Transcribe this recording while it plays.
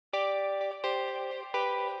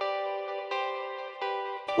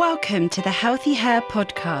Welcome to the Healthy Her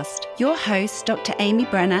podcast. Your host, Dr. Amy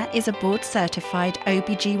Brenner, is a board-certified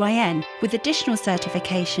OBGYN with additional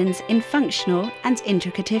certifications in functional and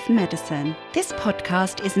integrative medicine. This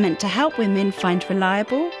podcast is meant to help women find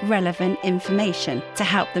reliable, relevant information to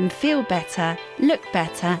help them feel better, look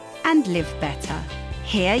better, and live better.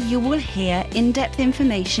 Here you will hear in-depth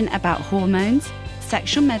information about hormones,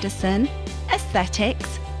 sexual medicine,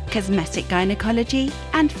 aesthetics, cosmetic gynecology,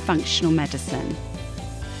 and functional medicine.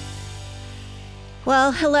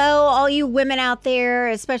 Well, hello, all you women out there,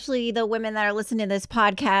 especially the women that are listening to this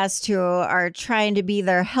podcast who are trying to be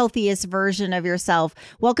their healthiest version of yourself.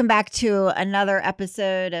 Welcome back to another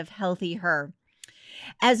episode of Healthy Her.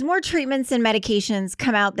 As more treatments and medications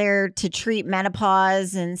come out there to treat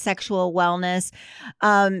menopause and sexual wellness,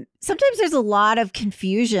 sometimes there's a lot of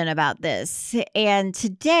confusion about this. And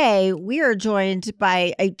today we are joined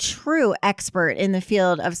by a true expert in the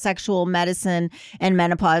field of sexual medicine and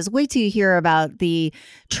menopause. Wait till you hear about the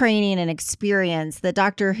training and experience that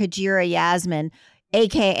Dr. Hajira Yasmin,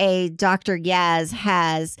 aka Dr. Yaz,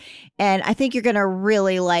 has. And I think you're going to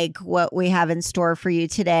really like what we have in store for you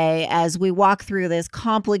today as we walk through this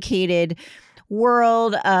complicated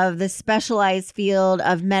world of the specialized field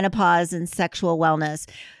of menopause and sexual wellness.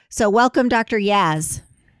 So welcome, Dr. Yaz.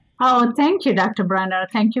 Oh, thank you, Dr. Brenner.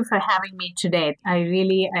 Thank you for having me today.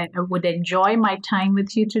 I would enjoy my time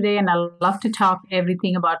with you today, and I love to talk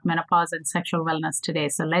everything about menopause and sexual wellness today.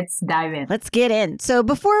 So let's dive in. Let's get in. So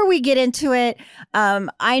before we get into it,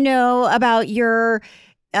 I know about your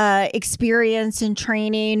experience and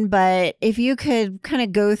training, but if you could kind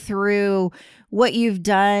of go through what you've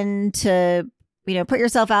done to put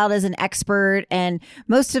yourself out as an expert. And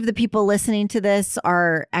most of the people listening to this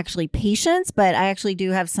are actually patients, but I actually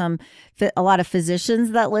do have a lot of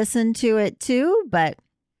physicians that listen to it too. But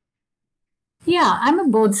yeah, I'm a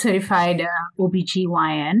board certified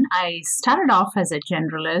OBGYN. I started off as a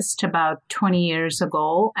generalist about 20 years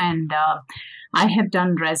ago, and I have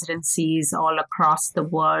done residencies all across the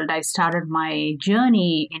world. I started my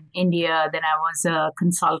journey in India, then I was a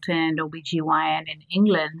consultant OBGYN in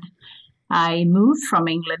England. I moved from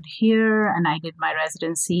England here and I did my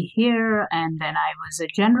residency here, and then I was a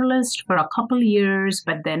generalist for a couple of years,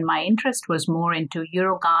 but then my interest was more into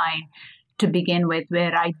Urogyn to begin with,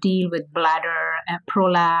 where I deal with bladder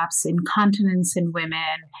prolapse, incontinence in women,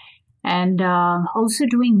 and also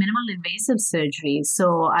doing minimal invasive surgery.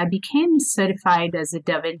 So I became certified as a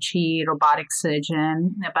Da Vinci robotic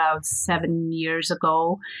surgeon about 7 years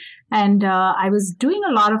ago. And I was doing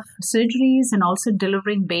a lot of surgeries and also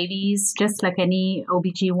delivering babies, just like any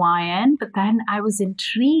OBGYN. But then I was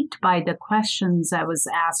intrigued by the questions I was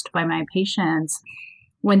asked by my patients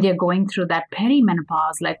when they're going through that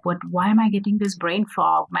perimenopause, like why am I getting this brain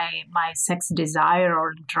fog? My sex desire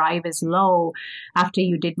or drive is low after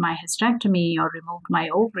you did my hysterectomy or removed my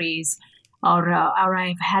ovaries. Or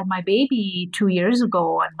I've had my baby 2 years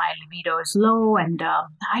ago and my libido is low, and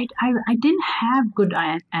I didn't have good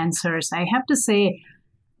answers. I have to say,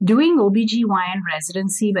 doing OBGYN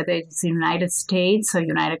residency, whether it's in the United States or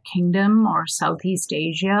United Kingdom or Southeast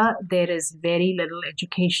Asia, there is very little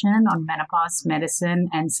education on menopause medicine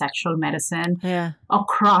and sexual medicine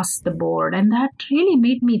across the board. And that really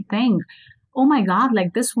made me think, oh my God,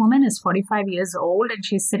 like this woman is 45 years old and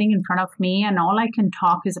she's sitting in front of me and all I can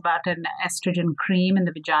talk is about an estrogen cream in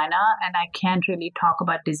the vagina and I can't really talk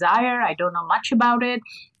about desire. I don't know much about it.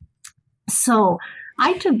 So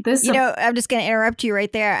I took this. I'm just going to interrupt you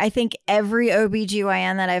right there. I think every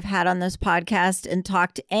OBGYN that I've had on this podcast and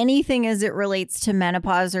talked anything as it relates to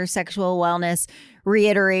menopause or sexual wellness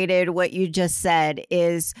reiterated what you just said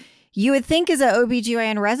is you would think as an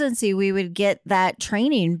OBGYN residency, we would get that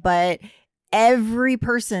training, but every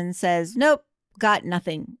person says, nope, got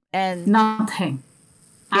nothing. And nothing.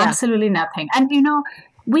 Yeah. Absolutely nothing. And,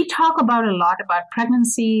 we talk about a lot about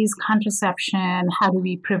pregnancies, contraception, how do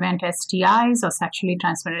we prevent STIs or sexually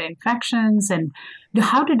transmitted infections, and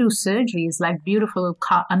how to do surgeries, like beautiful,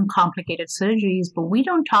 uncomplicated surgeries. But we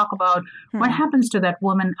don't talk about what happens to that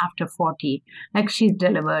woman after 40. Like she's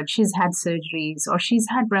delivered, she's had surgeries, or she's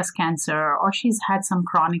had breast cancer, or she's had some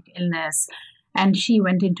chronic illness, and she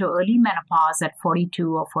went into early menopause at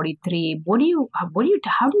 42 or 43. How do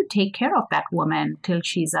you take care of that woman till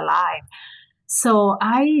she's alive? So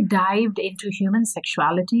I dived into human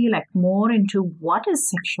sexuality, like more into what is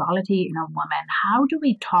sexuality in a woman? How do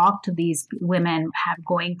we talk to these women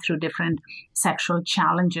going through different sexual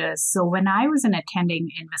challenges? So when I was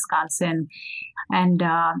attending in Wisconsin, and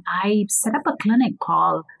I set up a clinic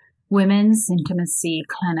called Women's Intimacy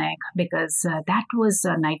Clinic, because that was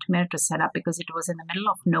a nightmare to set up because it was in the middle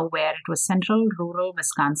of nowhere. It was central rural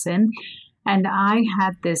Wisconsin. And I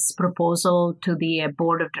had this proposal to the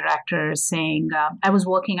board of directors saying, I was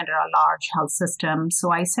working under a large health system.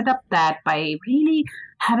 So I set up that by really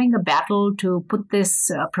having a battle to put this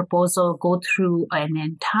proposal go through an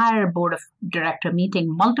entire board of director meeting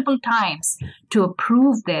multiple times to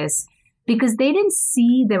approve this, because they didn't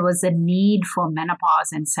see there was a need for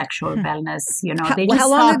menopause and sexual wellness. How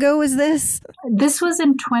long ago was this? This was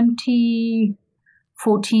in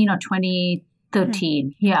 2014 or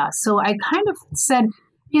 2013. Yeah. So I kind of said,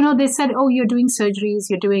 they said, oh, you're doing surgeries,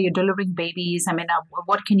 you're delivering babies. I mean,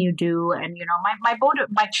 what can you do? And,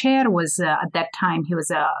 my chair was at that time, he was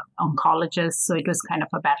an oncologist. So it was kind of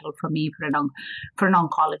a battle for me for an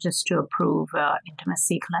oncologist to approve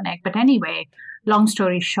intimacy clinic. But anyway, long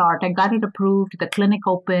story short, I got it approved. The clinic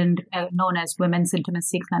opened, known as Women's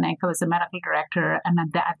Intimacy Clinic. I was a medical director. And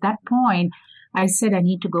at that point, I said I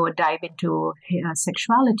need to go dive into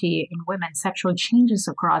sexuality in women, sexual changes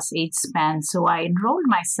across age span. So I enrolled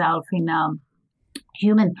myself in a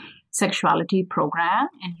human sexuality program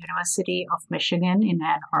in University of Michigan in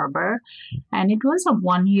Ann Arbor. And it was a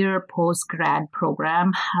 1-year post-grad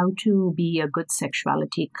program, how to be a good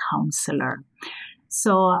sexuality counselor.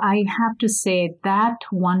 So I have to say that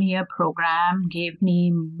 1-year program gave me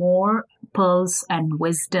more pearls and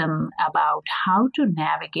wisdom about how to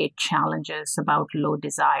navigate challenges about low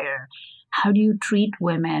desire. How do you treat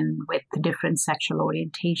women with different sexual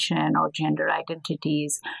orientation or gender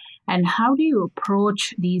identities? And how do you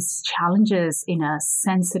approach these challenges in a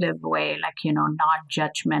sensitive way, like,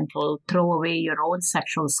 non-judgmental, throw away your own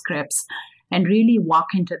sexual scripts and really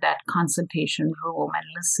walk into that consultation room and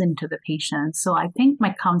listen to the patient. So I think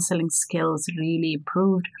my counseling skills really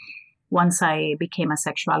improved once I became a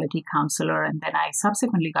sexuality counselor. And then I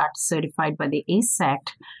subsequently got certified by the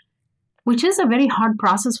AASECT, which is a very hard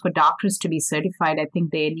process for doctors to be certified. I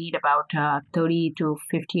think they need about 30 to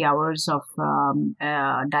 50 hours of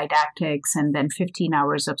didactics and then 15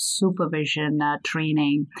 hours of supervision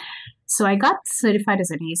training. So I got certified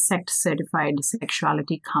as an AASECT certified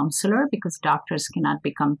sexuality counselor because doctors cannot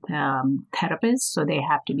become therapists, so they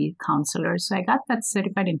have to be counselors. So I got that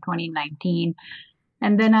certified in 2019.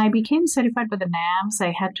 And then I became certified by the NAMS.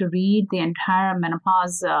 I had to read the entire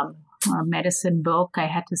menopause medicine book. I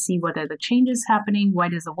had to see what are the changes happening. Why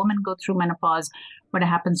does a woman go through menopause? What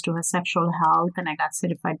happens to her sexual health? And I got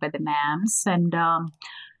certified by the NAMS. And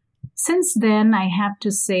since then, I have to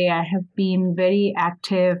say I have been very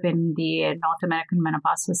active in the North American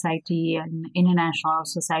Menopause Society and International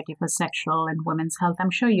Society for Sexual and Women's Health. I'm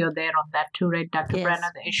sure you're there on that too, right, Dr. Yes.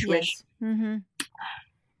 Brenna, the Ishwish? Yes. Mm-hmm.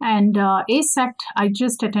 And AASECT, I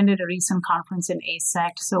just attended a recent conference in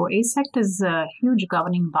AASECT. So AASECT is a huge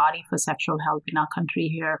governing body for sexual health in our country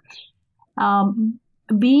here.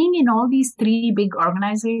 Being in all these three big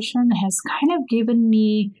organizations has kind of given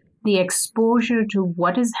me the exposure to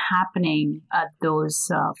what is happening at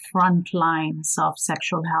those front lines of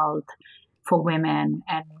sexual health for women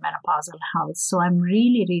and menopausal health. So I'm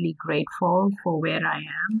really, really grateful for where I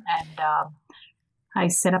am. And I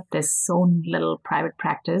set up this own little private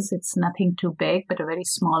practice. It's nothing too big, but a very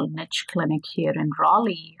small niche clinic here in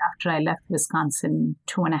Raleigh after I left Wisconsin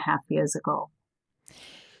 2.5 years ago.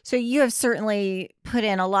 So you have certainly put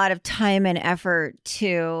in a lot of time and effort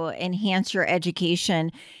to enhance your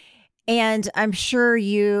education. And I'm sure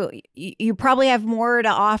you probably have more to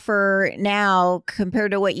offer now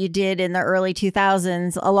compared to what you did in the early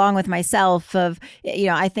 2000s, along with myself of,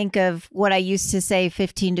 I think of what I used to say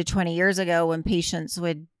 15 to 20 years ago when patients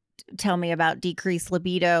would tell me about decreased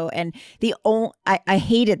libido. And I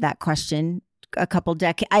hated that question a couple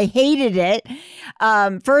decades. I hated it,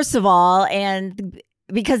 first of all, and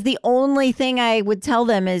because the only thing I would tell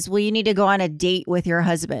them is, well, you need to go on a date with your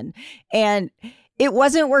husband. And it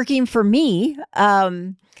wasn't working for me.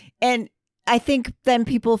 And I think then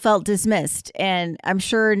people felt dismissed. And I'm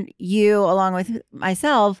sure you, along with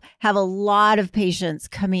myself, have a lot of patients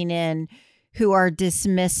coming in who are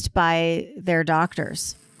dismissed by their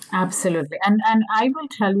doctors. Absolutely. And I will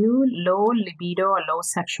tell you, low libido or low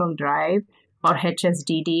sexual drive, or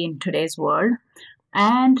HSDD in today's world,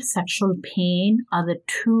 and sexual pain are the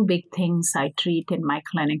two big things I treat in my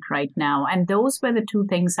clinic right now. And those were the two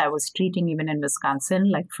things I was treating even in Wisconsin,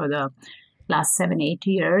 like for the last 7-8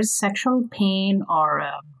 years. Sexual pain, or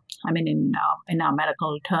in our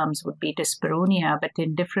medical terms would be dyspareunia, but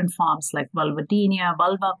in different forms like vulvodynia,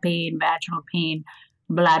 vulva pain, vaginal pain,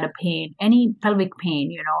 bladder pain, any pelvic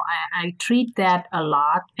pain, I treat that a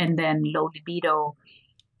lot. And then low libido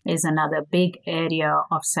is another big area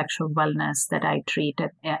of sexual wellness that I treat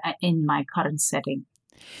in my current setting.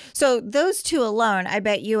 So those two alone, I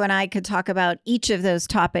bet you and I could talk about each of those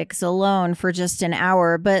topics alone for just an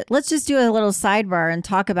hour, but let's just do a little sidebar and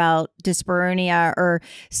talk about dyspareunia or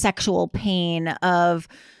sexual pain of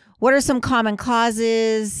what are some common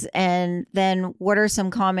causes, and then what are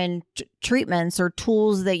some common treatments or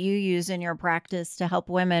tools that you use in your practice to help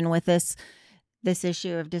women with this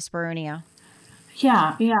issue of dyspareunia?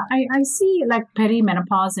 Yeah. I see like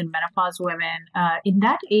perimenopause and menopause women. In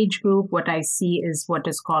that age group, what I see is what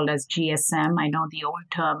is called as GSM. I know the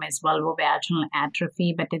old term is vulvovaginal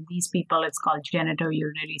atrophy, but in these people, it's called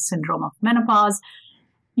genitourinary syndrome of menopause.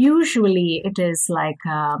 Usually, it is like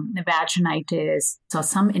vaginitis or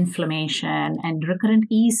some inflammation, and recurrent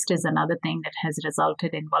yeast is another thing that has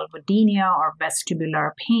resulted in vulvodynia or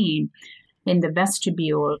vestibular pain in the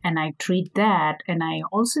vestibule, and I treat that. And I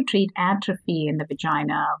also treat atrophy in the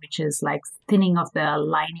vagina, which is like thinning of the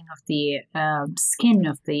lining of the skin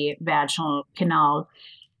of the vaginal canal.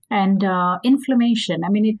 And inflammation, I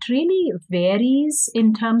mean, it really varies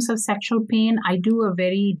in terms of sexual pain. I do a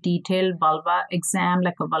very detailed vulva exam,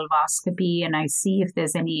 like a vulvoscopy, and I see if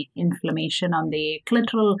there's any inflammation on the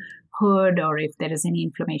clitoral hood or if there is any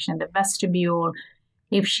inflammation in the vestibule.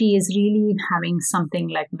 If she is really having something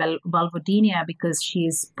like vulvodynia because she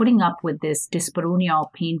is putting up with this dyspareunia or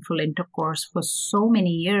painful intercourse for so many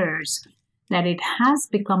years that it has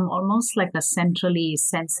become almost like a centrally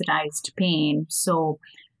sensitized pain. So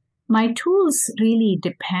my tools really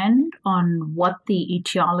depend on what the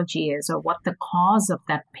etiology is or what the cause of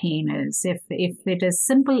that pain is. If it is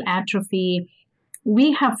simple atrophy,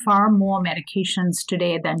 we have far more medications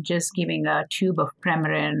today than just giving a tube of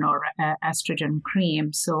Premarin or estrogen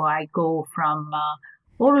cream. So I go from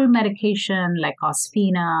oral medication like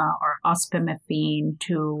Ospina or Ospemifene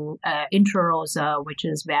to Intrarosa, which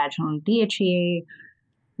is vaginal DHEA,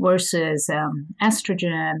 versus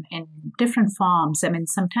estrogen in different forms. I mean,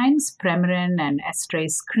 sometimes Premarin and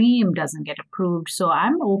estrase cream doesn't get approved. So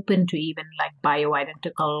I'm open to even like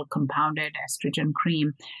bioidentical compounded estrogen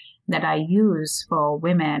cream that I use for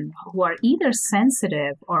women who are either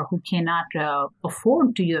sensitive or who cannot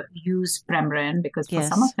afford to use Premarin, because for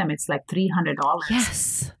some of them it's like $300.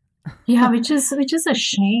 Yes. Yeah, which is a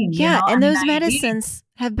shame. Yeah, you know? and those medicines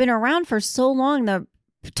have been around for so long. The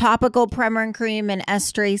topical Premarin cream and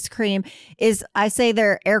estrase cream is, I say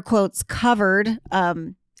they're air quotes covered,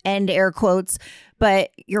 end air quotes,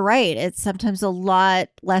 but you're right. It's sometimes a lot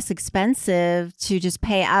less expensive to just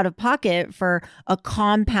pay out of pocket for a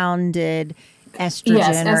compounded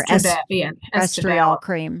estrogen or estriol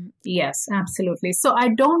cream. Yes, absolutely. So I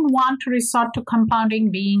don't want to resort to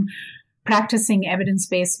compounding. Being practicing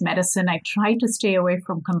evidence-based medicine, I try to stay away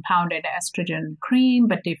from compounded estrogen cream,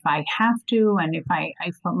 but if I have to, and if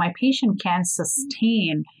my patient can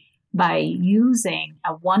sustain by using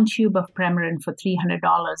one tube of Premarin for $300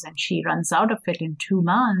 and she runs out of it in 2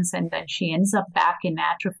 months and then she ends up back in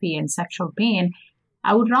atrophy and sexual pain,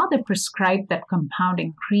 I would rather prescribe that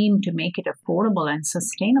compounding cream to make it affordable and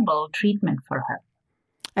sustainable treatment for her.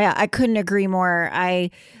 Yeah, I couldn't agree more.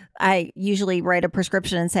 I usually write a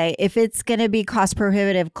prescription and say, if it's going to be cost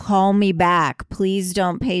prohibitive, call me back. Please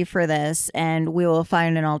don't pay for this, and we will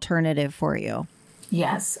find an alternative for you.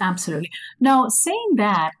 Yes, absolutely. Now, saying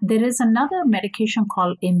that, there is another medication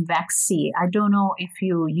called Imvexxy. I don't know if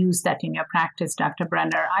you use that in your practice, Dr.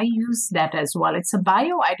 Brenner. I use that as well. It's a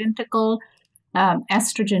bioidentical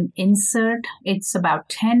estrogen insert. It's about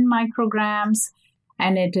 10 micrograms.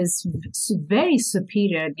 And it is very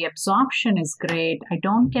superior. The absorption is great. I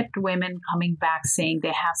don't get women coming back saying they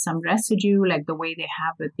have some residue like the way they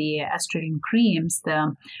have with the estrogen creams.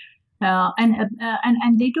 And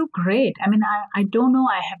they do great. I mean, I don't know.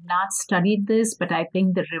 I have not studied this, but I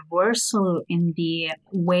think the reversal in the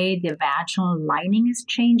way the vaginal lining is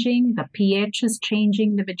changing, the pH is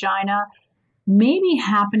changing the vagina, maybe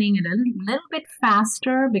happening a little bit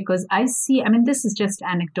faster, because I see, I mean, this is just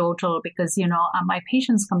anecdotal because, my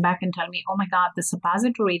patients come back and tell me, oh my God, the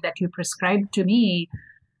suppository that you prescribed to me,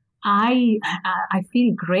 I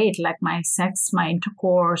feel great, like my sex, my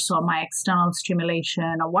intercourse, or my external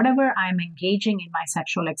stimulation, or whatever I'm engaging in my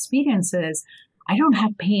sexual experiences, I don't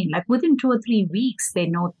have pain. Like within 2 or 3 weeks, they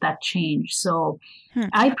note that change. So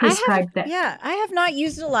I prescribe that. Yeah, I have not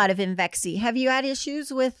used a lot of Imvexxy. Have you had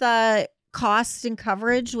issues with cost and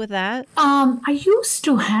coverage with that? I used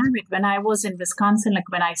to have it when I was in Wisconsin, like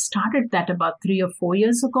when I started that about 3 or 4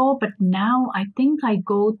 years ago. But now I think I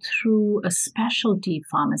go through a specialty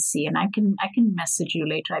pharmacy, and I can message you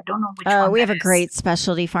later. I don't know which one. We have a great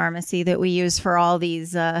specialty pharmacy that we use for all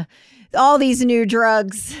these new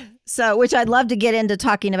drugs. So, which I'd love to get into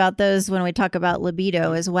talking about those when we talk about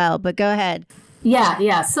libido as well. But go ahead.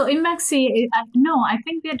 Yeah. So Imvexxy, no, I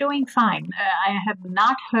think they're doing fine. I have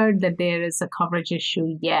not heard that there is a coverage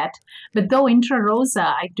issue yet. But though Intra-Rosa,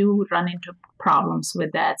 I do run into problems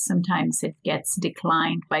with that. Sometimes it gets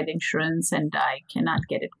declined by the insurance and I cannot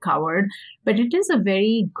get it covered. But it is a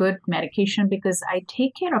very good medication because I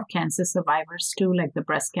take care of cancer survivors too, like the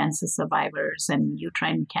breast cancer survivors and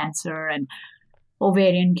uterine cancer and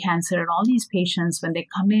ovarian cancer, and all these patients, when they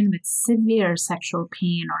come in with severe sexual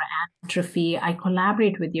pain or atrophy, I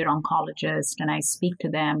collaborate with your oncologist and I speak to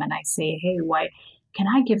them and I say, hey, why can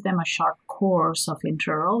I give them a short course of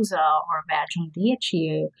Intra-Rosa or vaginal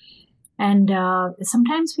DHEA? And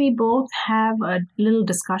sometimes we both have a little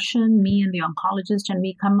discussion, me and the oncologist, and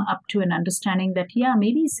we come up to an understanding that, yeah,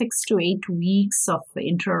 maybe 6 to 8 weeks of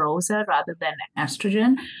Intra-Rosa rather than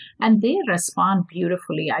estrogen. And they respond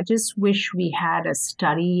beautifully. I just wish we had a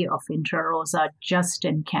study of Intra-Rosa just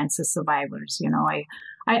in cancer survivors.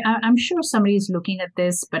 I'm sure somebody is looking at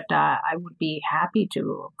this, but I would be happy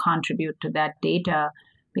to contribute to that data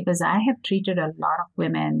because I have treated a lot of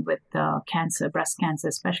women with cancer, breast cancer,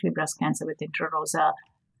 especially breast cancer with Intra-Rosa,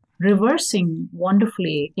 reversing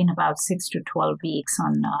wonderfully in about 6 to 12 weeks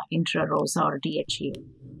on Intra-Rosa or DHEA.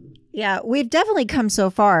 Yeah, we've definitely come so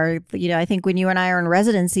far. I think when you and I are in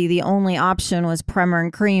residency, the only option was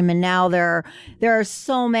Premarin cream, and now there are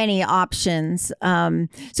so many options.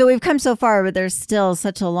 So we've come so far, but there's still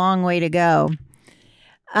such a long way to go.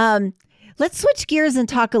 Let's switch gears and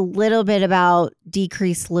talk a little bit about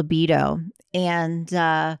decreased libido and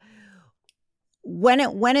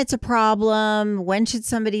when it's a problem. When should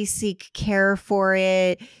somebody seek care for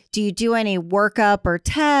it? Do you do any workup or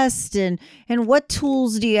test? And what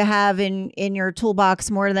tools do you have in your toolbox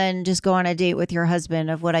more than just go on a date with your husband,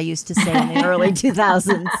 of what I used to say in the early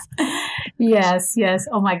 2000s? Yes.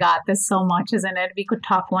 Oh my God, there's so much, isn't it? We could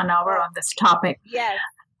talk 1 hour on this topic. Yes.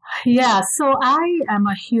 Yeah, so I am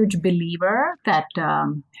a huge believer that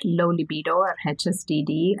low libido or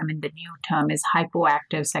HSDD, the new term is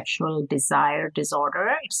hypoactive sexual desire disorder.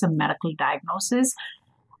 It's a medical diagnosis.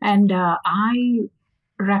 And I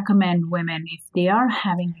recommend women, if they are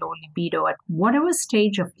having low libido at whatever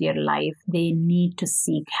stage of their life, they need to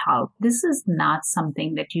seek help. This is not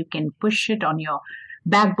something that you can push it on your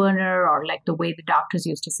back burner, or like the way the doctors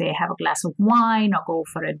used to say, have a glass of wine or go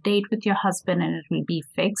for a date with your husband and it will be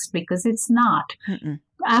fixed, because it's not. Mm-mm.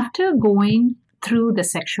 After going through the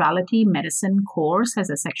sexuality medicine course as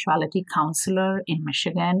a sexuality counselor in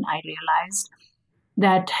Michigan, I realized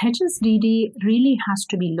that HSDD really has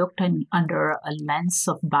to be looked in under a lens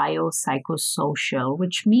of biopsychosocial,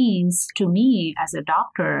 which means to me as a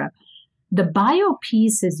doctor, the bio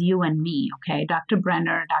piece is you and me, okay? Dr.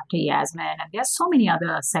 Brenner, Dr. Yasmin, and there's so many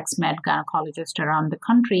other sex med gynecologists around the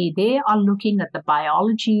country. They are looking at the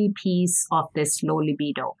biology piece of this low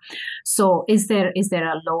libido. So is there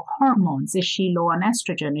a low hormones? Is she low on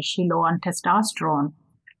estrogen? Is she low on testosterone?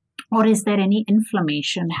 Or is there any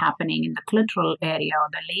inflammation happening in the clitoral area or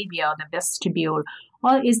the labia or the vestibule?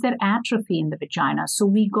 Or is there atrophy in the vagina? So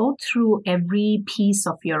we go through every piece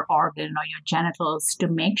of your organ or your genitals to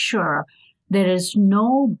make sure there is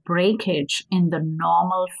no breakage in the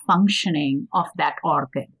normal functioning of that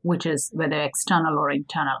organ, which is whether external or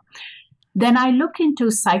internal. Then I look into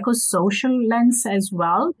psychosocial lens as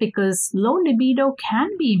well, because low libido can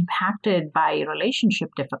be impacted by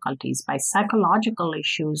relationship difficulties, by psychological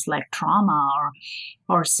issues like trauma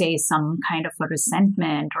or say some kind of a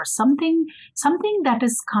resentment or something that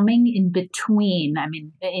is coming in between.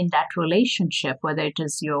 In that relationship, whether it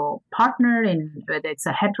is your partner, whether it's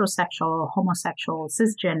a heterosexual, homosexual,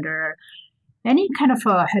 cisgender, any kind of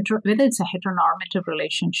whether it's a heteronormative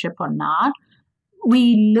relationship or not.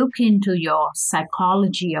 We look into your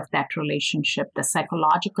psychology of that relationship, the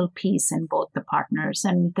psychological piece in both the partners.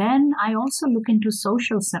 And then I also look into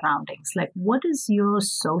social surroundings. Like, what is your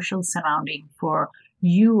social surrounding for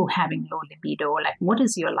you having low libido? Like, what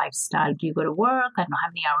is your lifestyle? Do you go to work? I don't know, how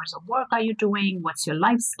many hours of work are you doing? What's your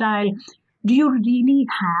lifestyle? Do you really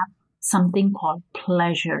have something called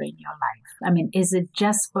pleasure in your life? Is it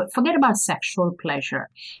just, forget about sexual pleasure,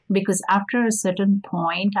 because after a certain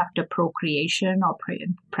point, after procreation or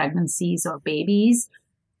pregnancies or babies,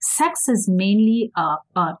 sex is mainly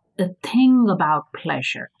a thing about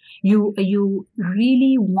pleasure. You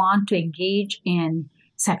really want to engage in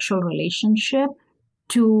sexual relationship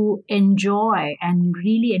to enjoy and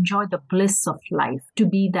really enjoy the bliss of life, to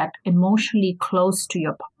be that emotionally close to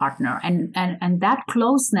your partner. And that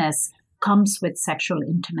closeness comes with sexual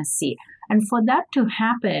intimacy. And for that to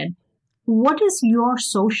happen, what is your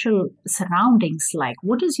social surroundings like?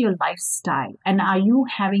 What is your lifestyle? And are you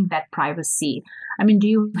having that privacy? I mean, do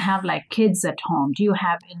you have like kids at home? Do you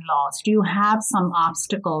have in-laws? Do you have some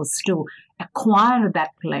obstacles to acquire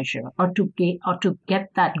that pleasure or to get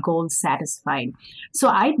that goal satisfied? So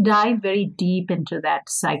I dive very deep into that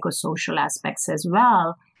psychosocial aspects as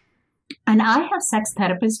well. And I have sex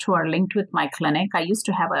therapists who are linked with my clinic. I used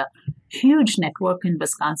to have a huge network in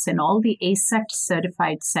Wisconsin, all the AASECT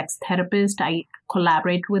certified sex therapists. I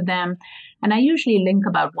collaborate with them. And I usually link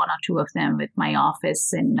about one or two of them with my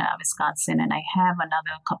office in Wisconsin. And I have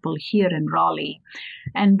another couple here in Raleigh.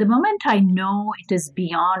 And the moment I know it is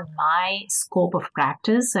beyond my scope of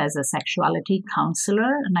practice as a sexuality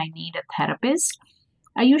counselor and I need a therapist,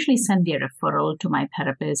 I usually send their referral to my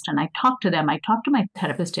therapist and I talk to them. I talk to my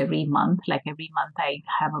therapist every month. Like every month I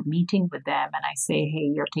have a meeting with them and I say,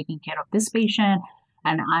 hey, you're taking care of this patient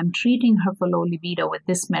and I'm treating her for low libido with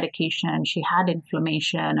this medication. She had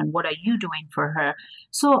inflammation and what are you doing for her?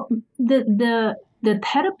 So the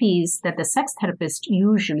therapies that the sex therapists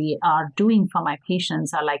usually are doing for my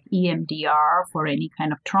patients are like EMDR for any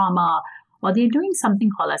kind of trauma, or they're doing something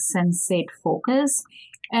called a sensate focus.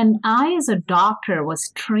 And I, as a doctor, was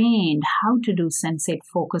trained how to do sensate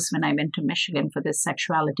focus when I went to Michigan for this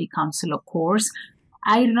sexuality counselor course.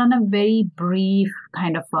 I run a very brief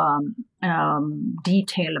kind of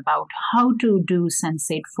detail about how to do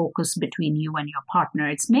sensate focus between you and your partner.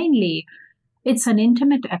 It's an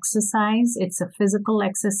intimate exercise. It's a physical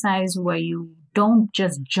exercise where you don't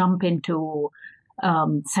just jump into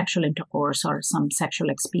sexual intercourse or some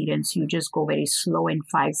sexual experience. You just go very slow in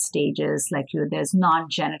 5 stages. Like there's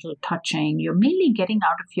non-genital touching. You're mainly getting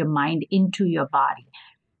out of your mind into your body.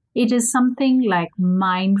 It is something like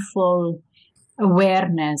mindful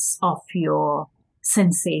awareness of your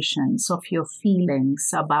sensations, of your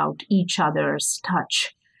feelings about each other's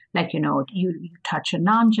touch. Like, you touch a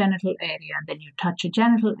non-genital area, then you touch a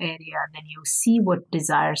genital area, then you see what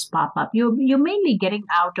desires pop up. You're mainly getting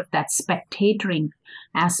out of that spectatoring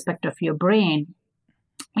aspect of your brain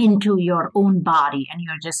into your own body. And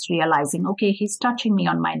you're just realizing, okay, he's touching me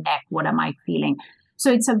on my neck. What am I feeling?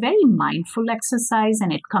 So it's a very mindful exercise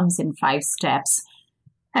and it comes in 5 steps.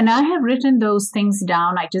 And I have written those things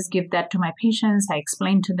down. I just give that to my patients. I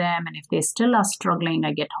explain to them. And if they still are struggling,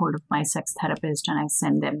 I get hold of my sex therapist and I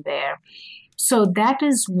send them there. So that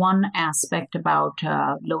is one aspect about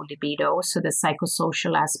low libido. So the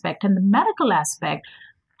psychosocial aspect and the medical aspect.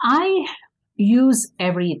 I use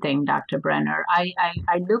everything, Dr. Brenner. I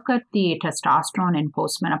look at the testosterone in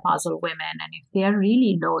postmenopausal women, and if they are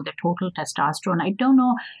really low, the total testosterone, I don't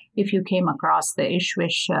know if you came across the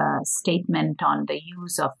Ishwish statement on the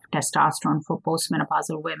use of testosterone for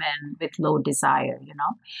postmenopausal women with low desire,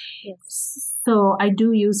 Yes. So I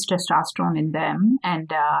do use testosterone in them,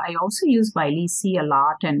 and I also use Vyleesi a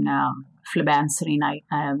lot and flibanserin.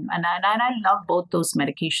 And I love both those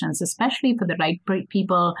medications, especially for the right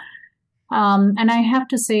people. And I have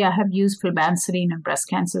to say, I have used flibanserin in breast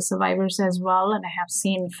cancer survivors as well, and I have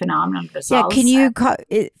seen phenomenal results. Yeah, can you call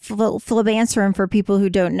it flibanserin for people who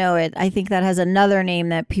don't know it? I think that has another name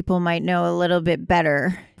that people might know a little bit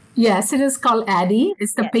better. Yes, it is called Addy.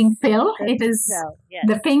 It's the pink pill. It is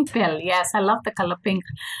the pink pill. Yes, I love the color pink.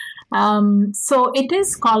 So it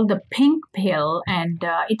is called the pink pill, and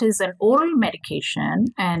it is an oral medication,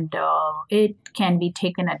 and it can be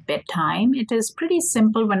taken at bedtime. It is pretty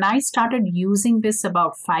simple. When I started using this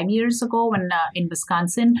about 5 years ago when in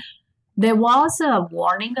Wisconsin, there was a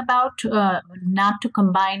warning about not to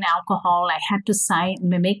combine alcohol. I had to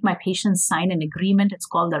make my patients sign an agreement. It's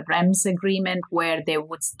called the REMS agreement, where they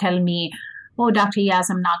would tell me, oh, Dr. Yaz,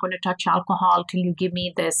 I'm not going to touch alcohol till you give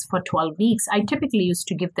me this for 12 weeks. I typically used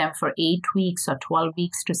to give them for 8 weeks or 12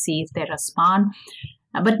 weeks to see if they respond.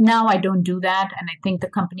 But now I don't do that. And I think the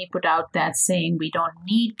company put out that saying we don't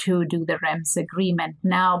need to do the REMS agreement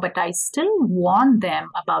now. But I still warn them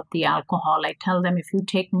about the alcohol. I tell them if you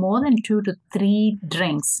take more than 2 to 3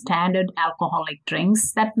 drinks, standard alcoholic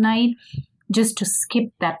drinks that night, just to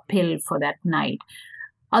skip that pill for that night.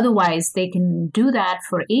 Otherwise, they can do that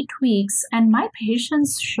for 8 weeks, and my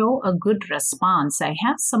patients show a good response. I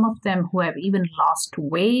have some of them who have even lost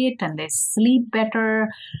weight, and they sleep better,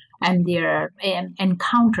 and their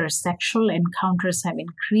sexual encounters have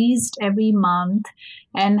increased every month.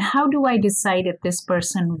 And how do I decide if this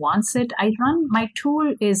person wants it? My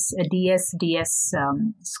tool is a DSDS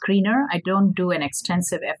screener. I don't do an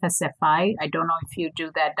extensive FSFI. I don't know if you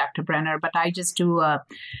do that, Dr. Brenner, but I just do a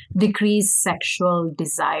decreased sexual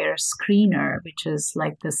desire screener, which is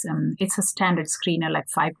like this. It's a standard screener, like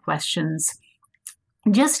 5 questions,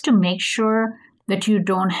 just to make sure that you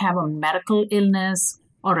don't have a medical illness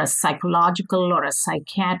or a psychological or a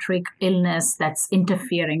psychiatric illness that's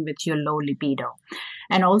interfering with your low libido.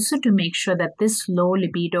 And also to make sure that this low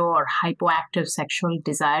libido or hypoactive sexual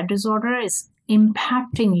desire disorder is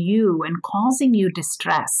impacting you and causing you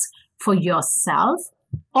distress for yourself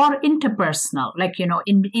or interpersonal, like, in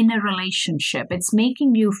a relationship. It's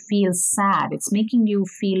making you feel sad. It's making you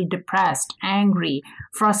feel depressed, angry,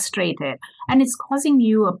 frustrated, and it's causing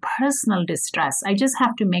you a personal distress. I just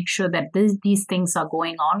have to make sure that these things are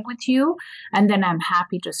going on with you, and then I'm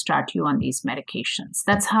happy to start you on these medications.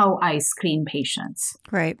 That's how I screen patients.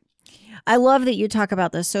 Right. I love that you talk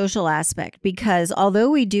about the social aspect, because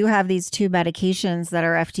although we do have these 2 medications that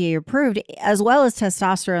are FDA approved, as well as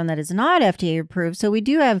testosterone that is not FDA approved, so we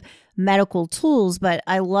do have medical tools, but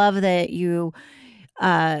I love that you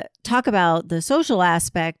talk about the social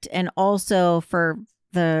aspect, and also for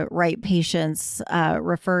the right patients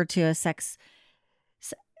refer to a sex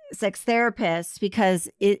therapist, because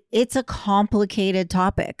it's a complicated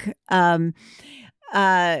topic.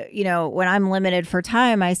 When I'm limited for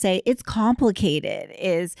time, I say it's complicated.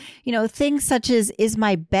 Things such as, is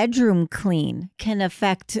my bedroom clean, can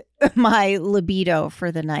affect my libido for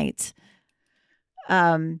the night.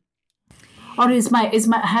 Or has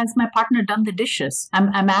my partner done the dishes?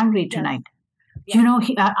 I'm angry tonight. Yeah.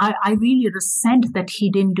 I really resent that he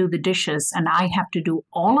didn't do the dishes, and I have to do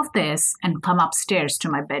all of this and come upstairs to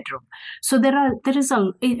my bedroom. So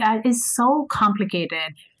it is so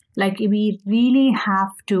complicated. Like, we really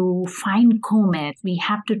have to fine comb it. We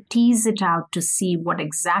have to tease it out to see what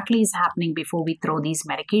exactly is happening before we throw these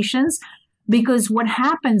medications. Because what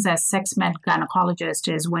happens as sex med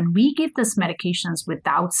gynecologist is, when we give these medications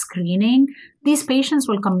without screening, these patients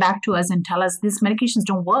will come back to us and tell us these medications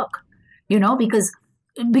don't work. Because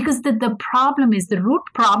the problem is, the root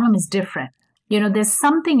problem is different. There's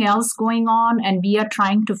something else going on, and we are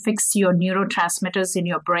trying to fix your neurotransmitters in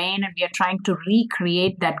your brain, and we are trying to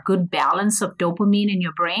recreate that good balance of dopamine in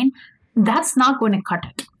your brain. That's not going to cut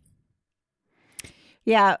it.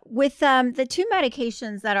 Yeah. With the 2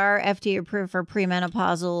 medications that are FDA approved for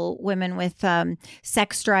premenopausal women with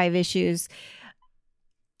sex drive issues,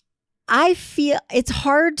 I feel it's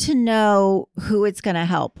hard to know who it's going to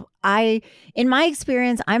help. In my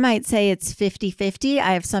experience, I might say it's 50-50.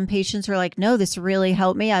 I have some patients who are like, no, this really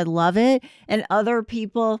helped me. I love it. And other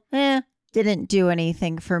people, didn't do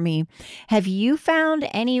anything for me. Have you found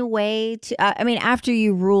any way to, after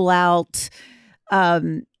you rule out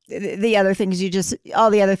the other things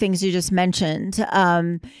all the other things you just mentioned,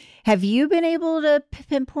 have you been able to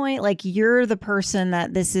pinpoint, like, you're the person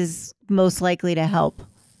that this is most likely to help?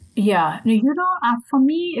 Yeah, for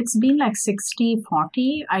me, it's been like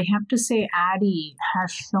 60-40. I have to say Addyi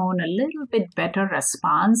has shown a little bit better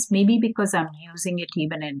response, maybe because I'm using it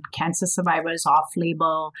even in cancer survivors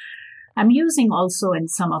off-label. I'm using also in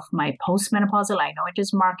some of my postmenopausal. I know it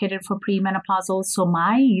is marketed for premenopausal, so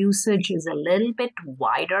my usage is a little bit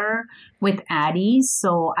wider with Addyi.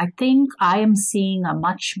 So I think I am seeing a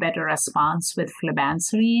much better response with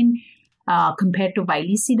flibanserin compared to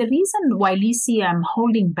Vyleesi. The reason Vyleesi I'm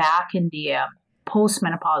holding back in the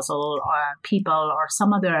postmenopausal people or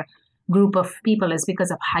some other group of people is because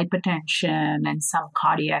of hypertension and some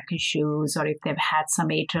cardiac issues, or if they've had some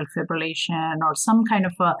atrial fibrillation or some kind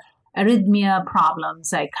of arrhythmia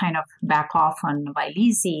problems, I kind of back off on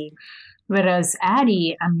Vyleesi. Whereas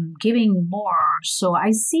Addyi, I'm giving more. So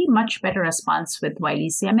I see much better response with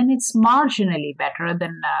Vyleesi. It's marginally better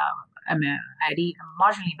than Addyi,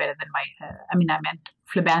 marginally better than I meant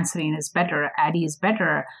flibanserin is better. Addyi is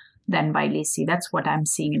better than Vyleesi. That's what I'm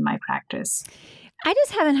seeing in my practice. I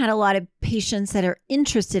just haven't had a lot of patients that are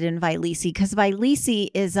interested in Vyleesi, because Vyleesi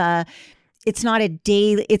is it's not a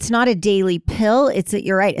daily pill.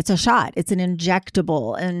 You're right. It's a shot. It's an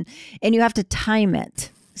injectable, and you have to time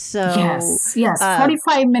it. So yes,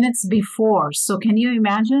 45 minutes before. So can you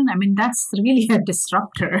imagine? That's really a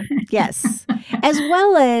disruptor. Yes. As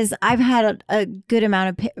well as I've had a good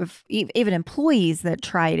amount of even employees that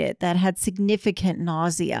tried it that had significant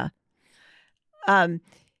nausea.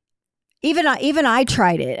 Even I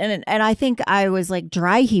tried it, and I think I was like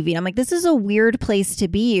dry heaving. I'm like, this is a weird place to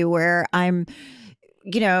be, where I'm,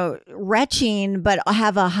 retching, but I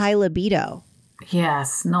have a high libido.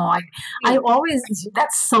 Yes, no, I always,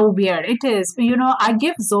 that's so weird. It is, I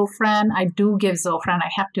give Zofran. I do give Zofran. I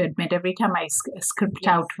have to admit, every time I script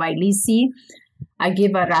out Vyleesi, I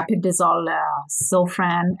give a Rapidazole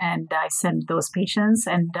Zofran, and I send those patients.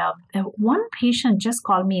 And one patient just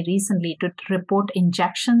called me recently to report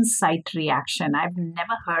injection site reaction. I've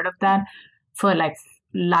never heard of that for like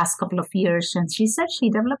last couple of years, and she said she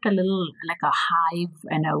developed a little like a hive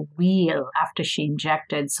and a wheal after she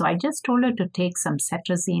injected. So I just told her to take some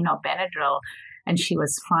cetirizine or Benadryl, and she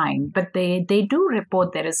was fine. But they do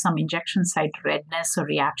report there is some injection site redness or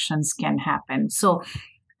reactions can happen. So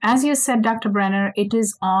as you said, Dr. Brenner, it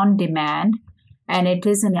is on demand. And it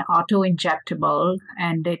is an auto-injectable,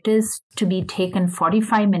 and it is to be taken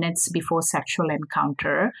 45 minutes before sexual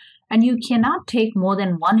encounter. And you cannot take more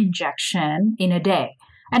than one injection in a day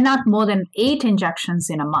and not more than 8 injections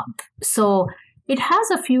in a month. So it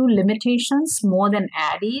has a few limitations more than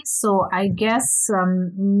Addyi. So I guess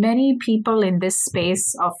many people in this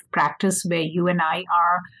space of practice where you and I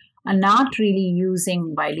are not really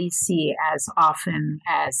using Vyleesi as often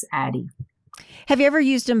as Addyi. Have you ever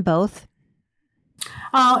used them both?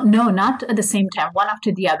 No, not at the same time, one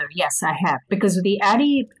after the other. Yes, I have. Because the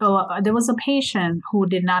Addyi, there was a patient who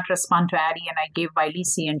did not respond to Addyi, and I gave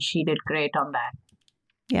Vyleesi, and she did great on that.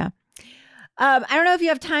 Yeah. I don't know if you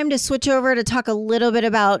have time to switch over to talk a little bit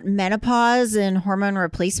about menopause and hormone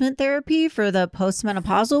replacement therapy for the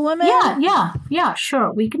postmenopausal woman. Yeah,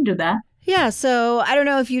 sure. We can do that. Yeah. So I don't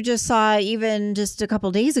know if you just saw even just a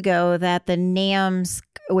couple days ago that the NAMS,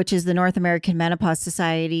 which is the North American Menopause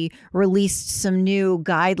Society, released some new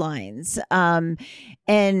guidelines.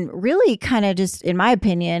 And really kind of just, in my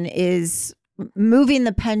opinion, is moving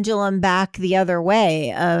the pendulum back the other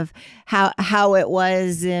way of how it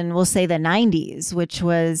was in, we'll say, the 90s, which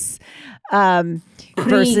was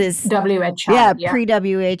versus pre-WHI. Yeah,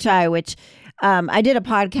 pre-WHI, which I did a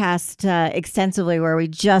podcast extensively where we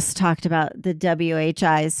just talked about the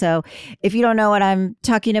WHI. So if you don't know what I'm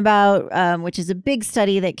talking about, which is a big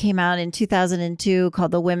study that came out in 2002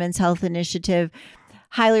 called the Women's Health Initiative,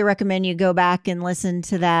 highly recommend you go back and listen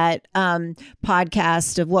to that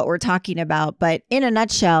podcast of what we're talking about. But in a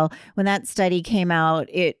nutshell, when that study came out,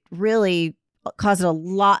 it really caused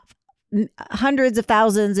hundreds of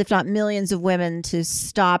thousands, if not millions of women to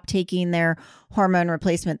stop taking their hormone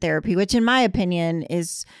replacement therapy, which in my opinion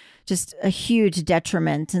is just a huge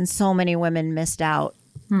detriment. And so many women missed out.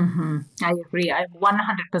 Mm-hmm. I agree.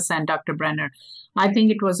 100%, Dr. Brenner. I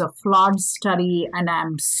think it was a flawed study, and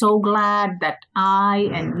I'm so glad that I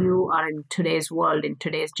and you are in today's world, in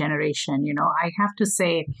today's generation. You know, I have to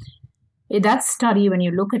say, that study, when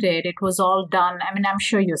you look at it, it was all done. I mean, I'm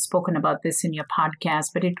sure you've spoken about this in your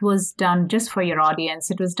podcast, but it was done just for your audience.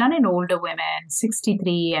 It was done in older women,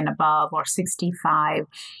 63 and above or 65.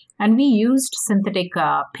 And we used synthetic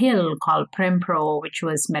pill called Prempro, which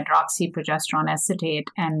was medroxyprogesterone acetate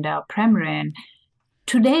and Premarin.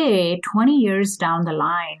 Today, 20 years down the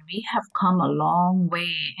line, we have come a long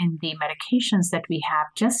way in the medications that we have,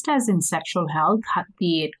 just as in sexual health,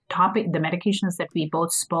 the medications that we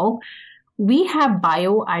both spoke. We have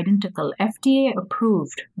bioidentical,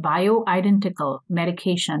 FDA-approved bioidentical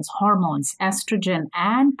medications, hormones, estrogen,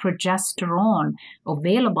 and progesterone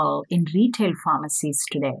available in retail pharmacies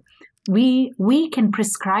today. We can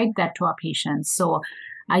prescribe that to our patients. So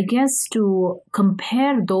I guess to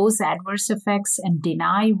compare those adverse effects and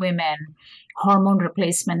deny women hormone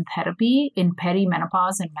replacement therapy in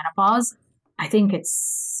perimenopause and menopause, I think it's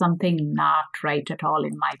something not right at all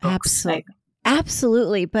in my books.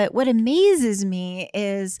 Absolutely. But what amazes me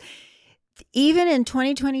is even in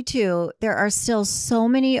 2022, there are still so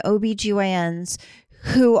many OBGYNs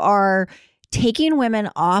who are taking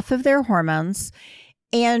women off of their hormones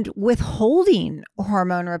and withholding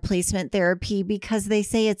hormone replacement therapy because they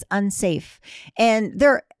say it's unsafe. And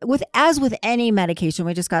as with any medication,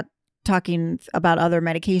 we just got talking about other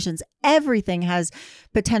medications, everything has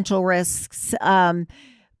potential risks.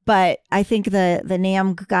 But I think the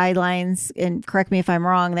NAM guidelines, and correct me if I'm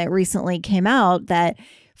wrong, that recently came out that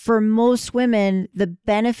for most women, the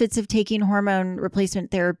benefits of taking hormone replacement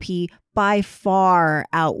therapy by far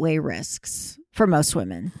outweigh risks for most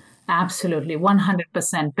women. Absolutely,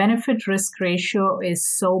 100%. Benefit risk ratio is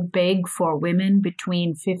so big for women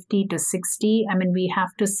between 50 to 60. I mean, we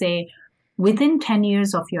have to say within 10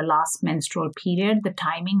 years of your last menstrual period, the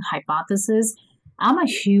timing hypothesis, I'm a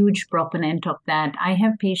huge proponent of that. I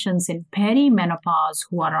have patients in perimenopause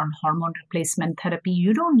who are on hormone replacement therapy.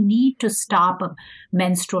 You don't need to stop a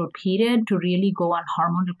menstrual period to really go on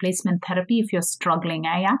hormone replacement therapy if you're struggling.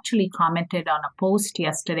 I actually commented on a post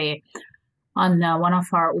yesterday on one of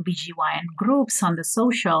our OBGYN groups on the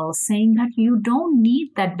social saying that you don't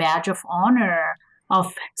need that badge of honor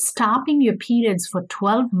of stopping your periods for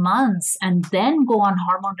 12 months and then go on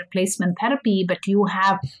hormone replacement therapy, but you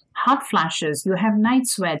have hot flashes, you have night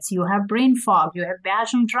sweats, you have brain fog, you have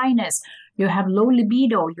vaginal dryness, you have low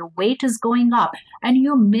libido, your weight is going up, and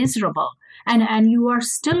you're miserable. And you are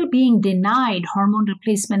still being denied hormone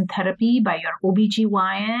replacement therapy by your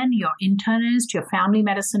OBGYN, your internist, your family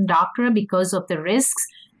medicine doctor because of the risks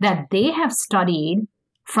that they have studied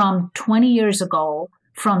from 20 years ago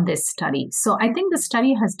from this study. So I think the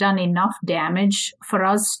study has done enough damage for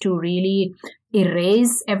us to really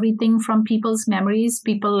erase everything from people's memories.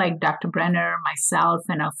 People like Dr. Brenner, myself,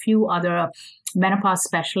 and a few other menopause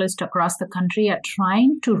specialists across the country are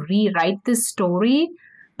trying to rewrite this story,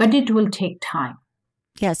 but it will take time.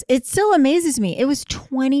 Yes, it still amazes me. It was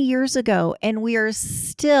 20 years ago, and we are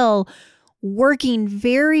still working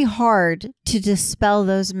very hard to dispel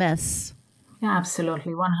those myths. Yeah,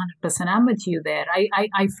 absolutely. 100%. I'm with you there.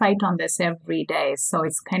 I fight on this every day. So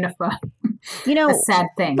it's kind of a sad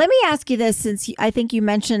thing. Let me ask you this, since I think you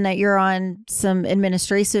mentioned that you're on some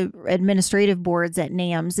administrative boards at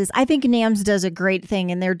NAMS. I think NAMS does a great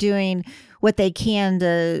thing, and they're doing what they can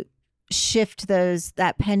to shift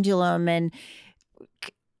that pendulum and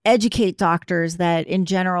educate doctors that in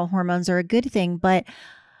general hormones are a good thing. But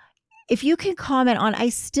if you can comment on, I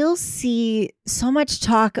still see so much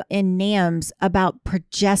talk in NAMS about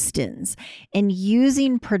progestins and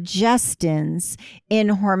using progestins in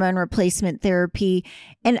hormone replacement therapy.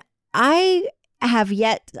 And I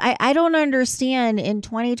don't understand in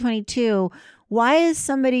 2022, why is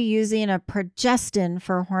somebody using a progestin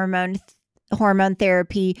for hormone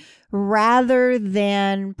therapy rather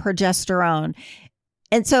than progesterone?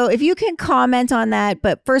 And so if you can comment on that,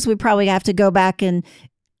 but first we probably have to go back and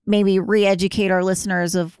maybe re-educate our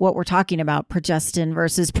listeners of what we're talking about, progestin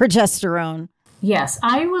versus progesterone. Yes,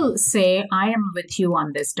 I will say I am with you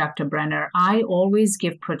on this, Dr. Brenner. I always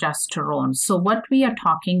give progesterone. So what we are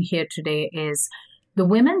talking here today is the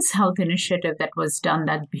Women's Health Initiative that was done,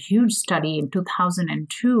 that huge study in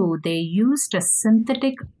 2002, they used a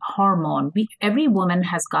synthetic hormone. Every woman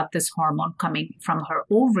has got this hormone coming from her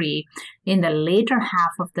ovary in the later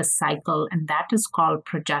half of the cycle, and that is called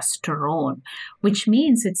progesterone, which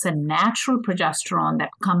means it's a natural progesterone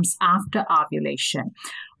that comes after ovulation.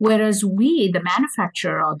 Whereas we, the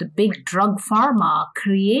manufacturer or the big drug pharma,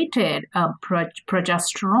 created a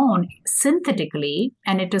progesterone synthetically,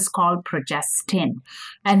 and it is called progestin.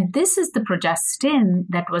 And this is the progestin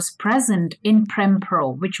that was present in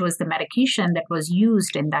Prempro, which was the medication that was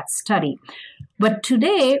used in that study. But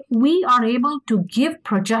today, we are able to give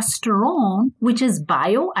progesterone, which is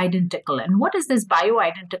bioidentical. And what is this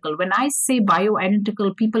bioidentical? When I say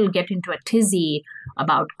bioidentical, people get into a tizzy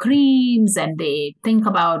about creams, and they think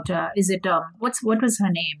about, what was her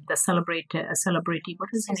name? The celebrity, what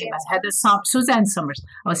is her name? Suzanne Summers.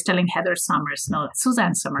 I was telling Heather Summers. No,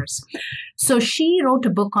 Suzanne Summers. So she wrote a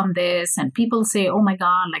book on this, and people say, oh my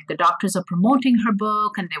God, like the doctors are promoting her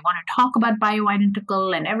book and they want to talk about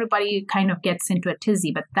bioidentical, and everybody kind of gets into a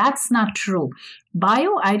tizzy, but that's not true.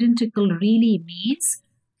 Bioidentical really means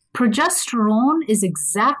progesterone is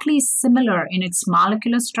exactly similar in its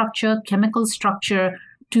molecular structure, chemical structure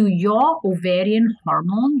to your ovarian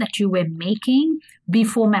hormone that you were making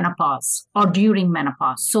before menopause or during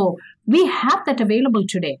menopause. So we have that available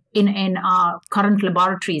today in our current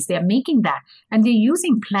laboratories. They're making that, and they're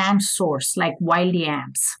using plant source like wild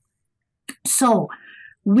yams. So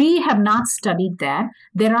we have not studied that.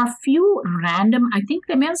 There are few random, I think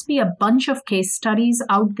there must be a bunch of case studies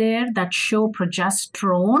out there that show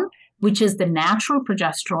progesterone, which is the natural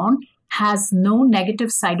progesterone, has no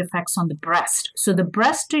negative side effects on the breast. So the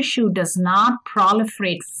breast tissue does not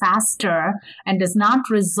proliferate faster and does not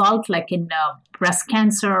result like in breast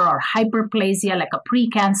cancer or hyperplasia, like a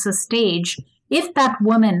precancer stage, if that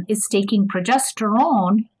woman is taking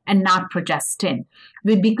progesterone and not progestin.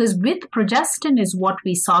 Because with progestin is what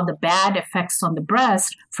we saw the bad effects on the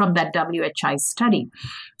breast from that WHI study.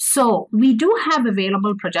 So we do have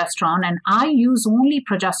available progesterone, and I use only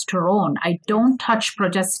progesterone. I don't touch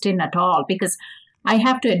progestin at all, because I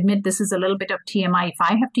have to admit, this is a little bit of TMI. If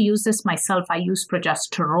I have to use this myself, I use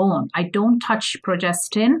progesterone. I don't touch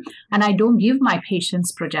progestin, and I don't give my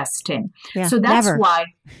patients progestin. Yeah, so that's why.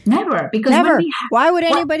 Never. Because why would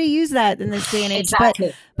anybody use that in this day and age?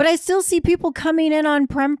 Exactly. But I still see people coming in on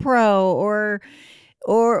Prempro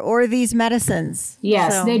or these medicines.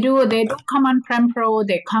 Yes, so. They do come on Prempro.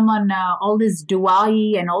 They come on all this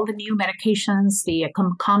Duai and all the new medications, the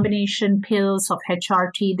combination pills of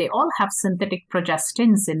HRT. They all have synthetic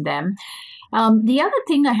progestins in them. The other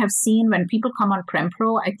thing I have seen when people come on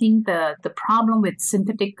Prempro, I think the problem with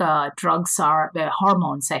synthetic drugs are the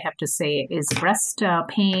hormones, I have to say, is breast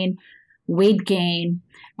pain, weight gain,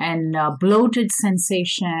 and bloated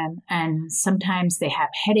sensation. And sometimes they have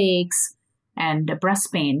headaches. and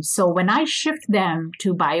breast pain. So when I shift them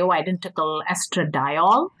to bioidentical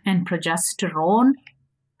estradiol and progesterone,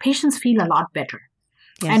 patients feel a lot better.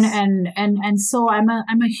 Yes. And so I'm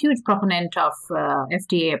a huge proponent of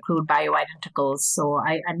FDA approved bioidenticals. So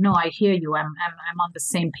I know, I hear you. I'm on the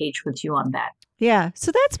same page with you on that. Yeah.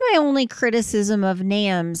 So that's my only criticism of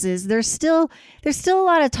NAMs is there's still a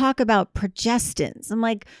lot of talk about progestins. I'm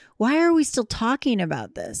like, why are we still talking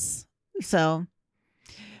about this? So,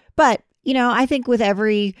 but I think with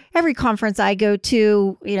every conference I go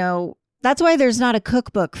to, that's why there's not a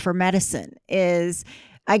cookbook for medicine. Is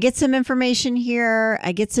I get some information here,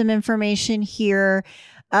 I get some information here.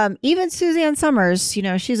 Even Suzanne Summers,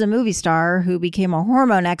 she's a movie star who became a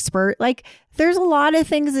hormone expert. Like, there's a lot of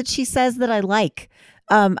things that she says that I like.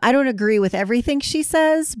 I don't agree with everything she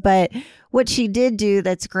says, but what she did do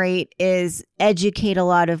that's great is educate a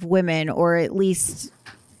lot of women, or at least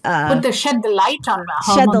shed the light on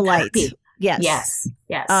hormone therapy. Light. Yes.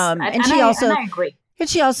 And I agree. And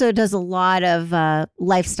she also does a lot of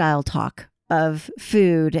lifestyle talk of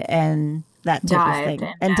food and that type of thing,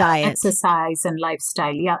 and diet, exercise, and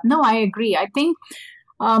lifestyle. Yeah, no, I agree. I think,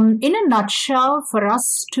 in a nutshell, for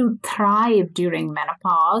us to thrive during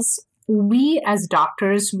menopause, we as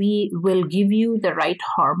doctors, we will give you the right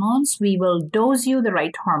hormones. We will dose you the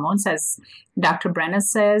right hormones. As Dr. Brenner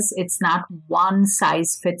says, it's not one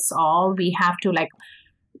size fits all. We have to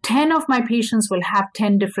 10 of my patients will have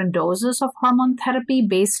 10 different doses of hormone therapy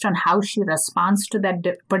based on how she responds to that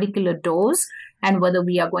particular dose, and whether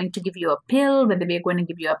we are going to give you a pill, whether we are going to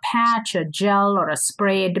give you a patch, a gel, or a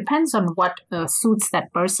spray. It depends on what suits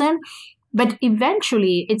that person. But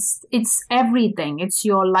eventually, it's everything. It's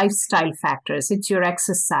your lifestyle factors. It's your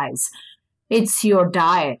exercise. It's your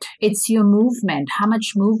diet. It's your movement. How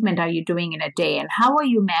much movement are you doing in a day? And how are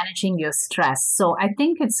you managing your stress? So I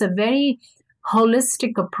think it's a very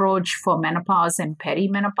holistic approach for menopause and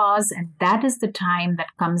perimenopause. And that is the time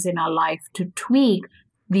that comes in our life to tweak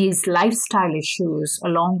these lifestyle issues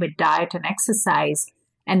along with diet and exercise,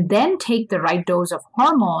 and then take the right dose of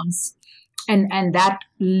hormones. And that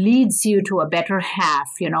leads you to a better half,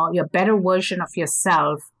 your better version of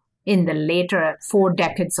yourself in the later 4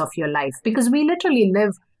 decades of your life. Because we literally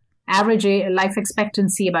live average life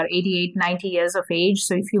expectancy about 88, 90 years of age.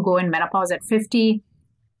 So if you go in menopause at 50,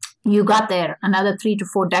 you got there another 3 to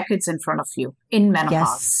 4 decades in front of you in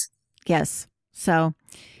menopause. Yes. So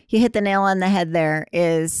you hit the nail on the head there.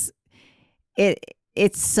 It's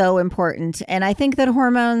so important. And I think that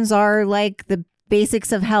hormones are like the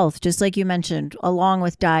basics of health, just like you mentioned, along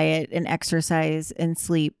with diet and exercise and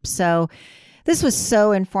sleep. So this was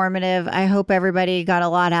so informative. I hope everybody got a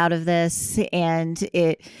lot out of this, and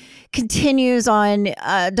it continues on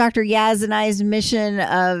Dr. Yaz and I's mission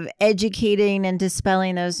of educating and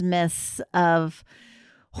dispelling those myths of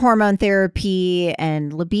hormone therapy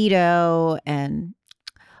and libido and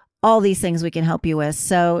all these things we can help you with.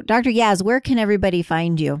 So, Dr. Yaz, where can everybody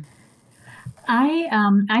find you? I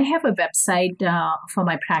have a website for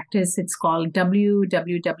my practice. It's called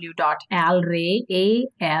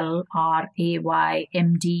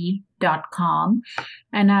www.alraymd.com.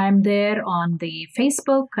 And I'm there on the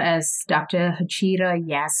Facebook as Dr. Hachira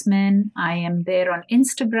Yasmin. I am there on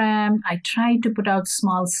Instagram. I try to put out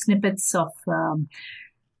small snippets of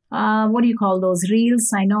what do you call those,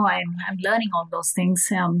 reels? I know I'm learning all those things.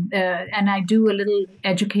 And I do a little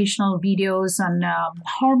educational videos on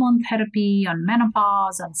hormone therapy, on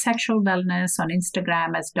menopause, on sexual wellness on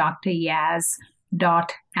Instagram as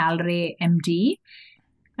dryaz.alraymd.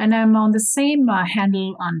 And I'm on the same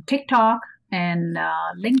handle on TikTok and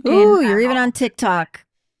LinkedIn. Ooh, you're even on TikTok.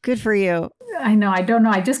 Good for you. I know. I don't know.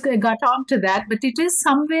 I just got onto that, but it is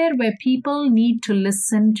somewhere where people need to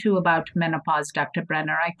listen to about menopause, Dr.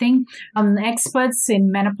 Brenner. I think experts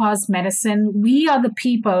in menopause medicine, we are the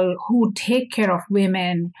people who take care of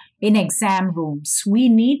women in exam rooms. We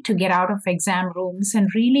need to get out of exam rooms and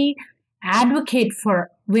really advocate for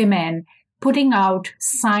women putting out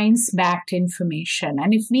science-backed information.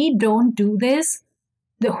 And if we don't do this,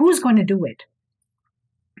 who's going to do it?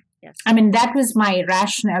 Yes. I mean, that was my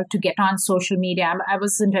rationale to get on social media. I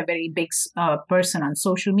wasn't a very big person on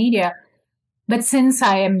social media. But since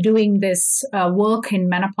I am doing this work in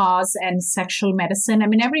menopause and sexual medicine, I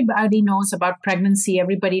mean, everybody knows about pregnancy.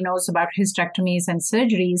 Everybody knows about hysterectomies and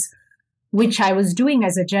surgeries, which I was doing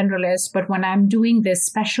as a generalist. But when I'm doing this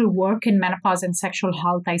special work in menopause and sexual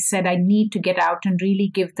health, I said I need to get out and really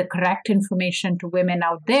give the correct information to women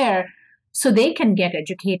out there, so they can get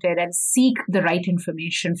educated and seek the right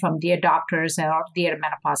information from their doctors or their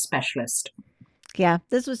menopause specialist. Yeah,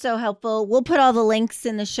 this was so helpful. We'll put all the links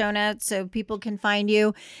in the show notes so people can find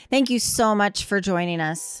you. Thank you so much for joining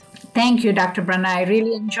us. Thank you, Dr. Brenna. I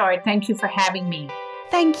really enjoyed. Thank you for having me.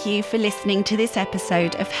 Thank you for listening to this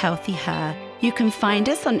episode of Healthy Her. You can find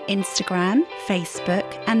us on Instagram,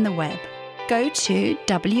 Facebook, and the web. Go to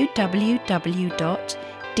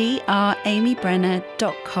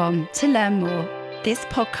www.dramybrenner.com to learn more. This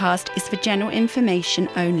podcast is for general information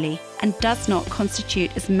only and does not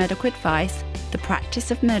constitute as medical advice, the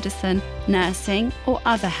practice of medicine, nursing, or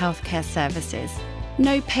other healthcare services.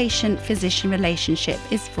 No patient-physician relationship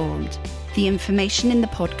is formed. The information in the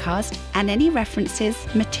podcast and any references,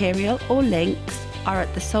 material, or links are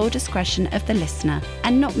at the sole discretion of the listener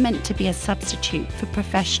and not meant to be a substitute for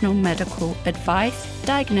professional medical advice,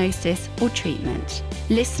 diagnosis, or treatment.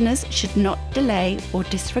 Listeners should not delay or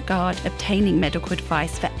disregard obtaining medical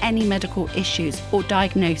advice for any medical issues or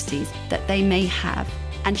diagnoses that they may have,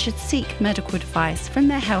 and should seek medical advice from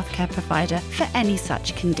their healthcare provider for any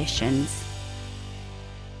such conditions.